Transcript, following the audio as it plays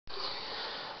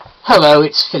Hello,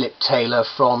 it's Philip Taylor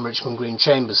from Richmond Green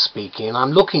Chambers speaking, and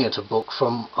I'm looking at a book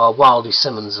from Wildy,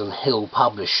 Simmons and Hill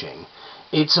Publishing.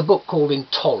 It's a book called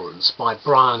Intolerance by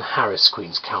Brian Harris,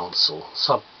 Queen's Counsel,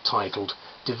 subtitled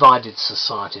Divided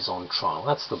Societies on Trial.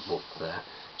 That's the book there.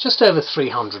 Just over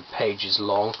 300 pages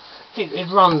long.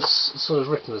 It runs sort of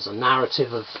written as a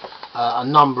narrative of a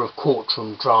number of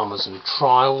courtroom dramas and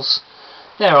trials.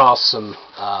 There are some,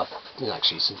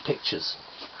 actually some pictures,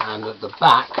 and at the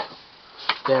back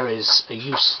there is a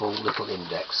useful little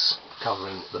index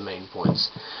covering the main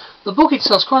points. The book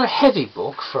itself is quite a heavy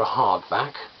book for a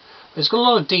hardback. It's got a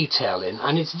lot of detail in,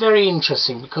 and it's very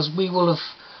interesting because we will have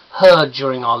heard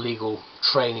during our legal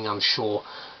training, I'm sure,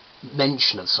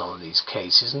 mention of some of these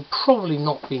cases and probably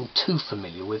not been too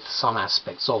familiar with some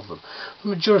aspects of them.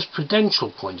 From a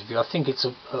jurisprudential point of view, I think it's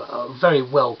a very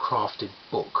well crafted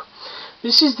book.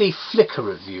 This is the Flickr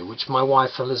review which my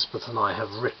wife Elizabeth and I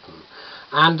have written,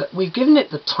 and we've given it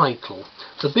the title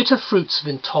The Bitter Fruits of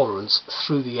Intolerance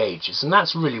Through the Ages, and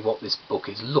that's really what this book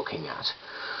is looking at.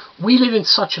 We live in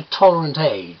such a tolerant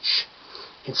age,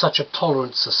 in such a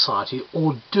tolerant society,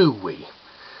 or do we?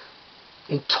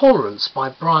 Intolerance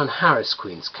by Brian Harris,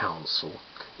 Queen's Counsel,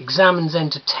 examines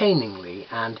entertainingly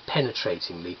and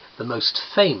penetratingly the most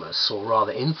famous, or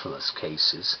rather infamous,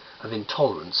 cases of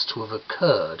intolerance to have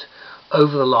occurred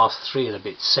over the last 3 and a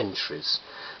bit centuries.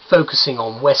 Focusing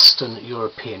on Western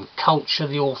European culture,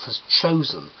 the author's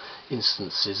chosen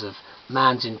instances of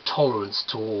man's intolerance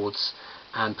towards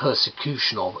and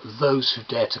persecution of those who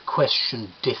dare to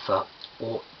question, differ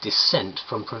or dissent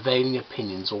from prevailing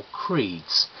opinions or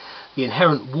creeds. The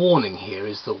inherent warning here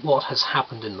is that what has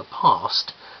happened in the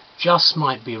past just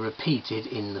might be repeated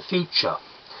in the future.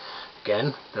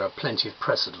 Again, there are plenty of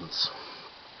precedents.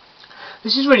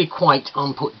 This is really quite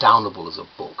unput-downable as a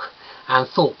book, and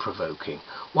thought-provoking.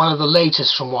 One of the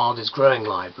latest from Wildy's growing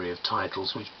library of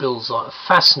titles, which builds a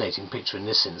fascinating picture in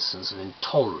this instance of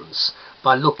intolerance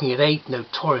by looking at 8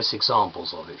 notorious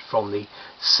examples of it, from the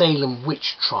Salem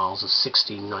witch trials of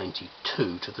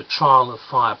 1692 to the trial of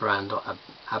firebrand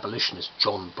abolitionist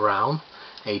John Brown,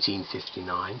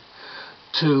 1859,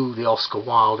 to the Oscar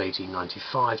Wilde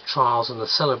 1895 trials and the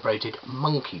celebrated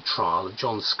monkey trial of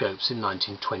John Scopes in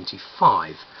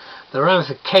 1925, the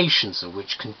ramifications of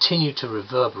which continue to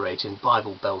reverberate in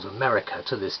Bible Belt America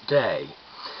to this day.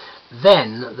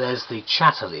 Then there's the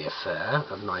Chatterley affair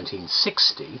of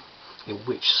 1960, in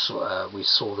which we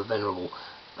saw the venerable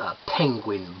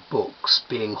Penguin books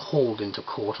being hauled into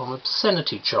court on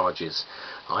obscenity charges.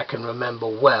 I can remember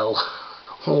well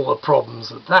all the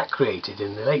problems that created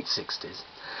in the late 60s.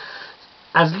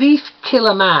 As lief kill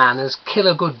a man as kill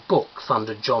a good book,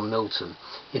 thundered John Milton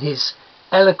in his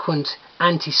eloquent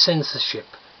anti-censorship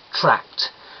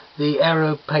tract, the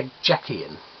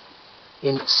Areopagitica,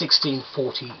 in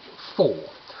 1644,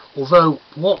 although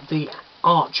what the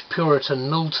arch-Puritan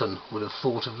Milton would have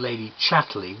thought of Lady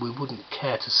Chatterley we wouldn't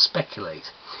care to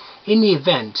speculate. In the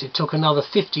event, it took another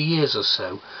 50 years or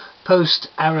so,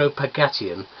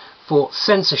 post-Areopagitica, for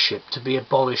censorship to be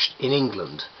abolished in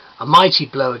England, a mighty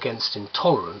blow against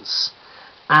intolerance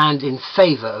and in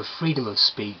favour of freedom of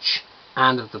speech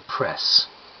and of the press.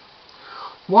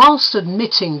 Whilst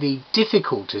admitting the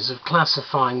difficulties of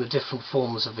classifying the different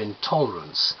forms of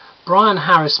intolerance, Brian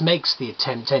Harris makes the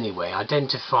attempt anyway,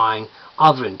 identifying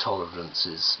other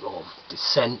intolerances of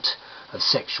dissent, of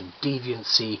sexual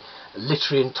deviancy,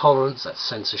 literary intolerance, that's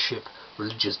censorship,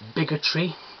 religious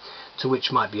bigotry, to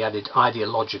which might be added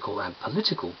ideological and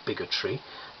political bigotry,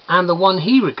 and the one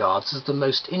he regards as the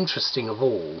most interesting of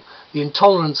all, the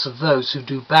intolerance of those who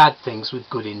do bad things with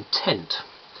good intent.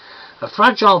 A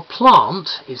fragile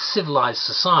plant is civilized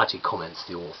society, comments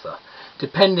the author,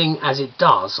 depending as it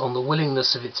does on the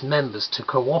willingness of its members to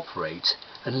cooperate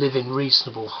and live in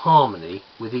reasonable harmony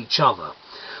with each other.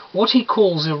 What he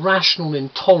calls irrational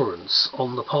intolerance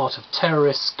on the part of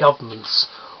terrorists, governments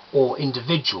or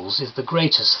individuals is the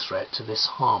greatest threat to this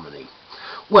harmony.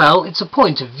 Well, it's a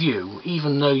point of view,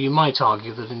 even though you might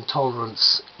argue that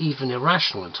intolerance, even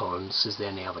irrational intolerance, is there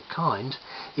any other kind,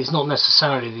 is not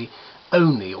necessarily the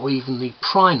only or even the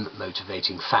prime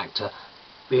motivating factor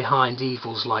behind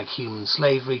evils like human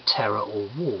slavery, terror or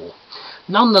war.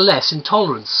 Nonetheless,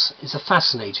 Intolerance is a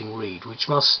fascinating read, which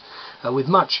must, with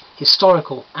much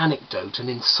historical anecdote and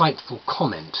insightful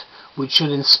comment, which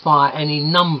should inspire any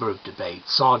number of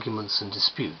debates, arguments and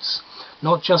disputes,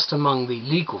 not just among the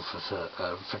legal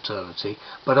fraternity,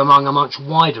 but among a much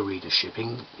wider readership,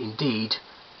 indeed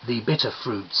the bitter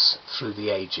fruits through the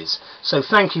ages. So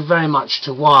thank you very much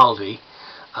to Wildy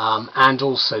and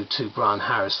also to Brian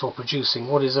Harris for producing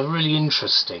what is a really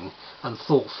interesting and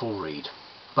thoughtful read.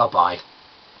 Bye bye.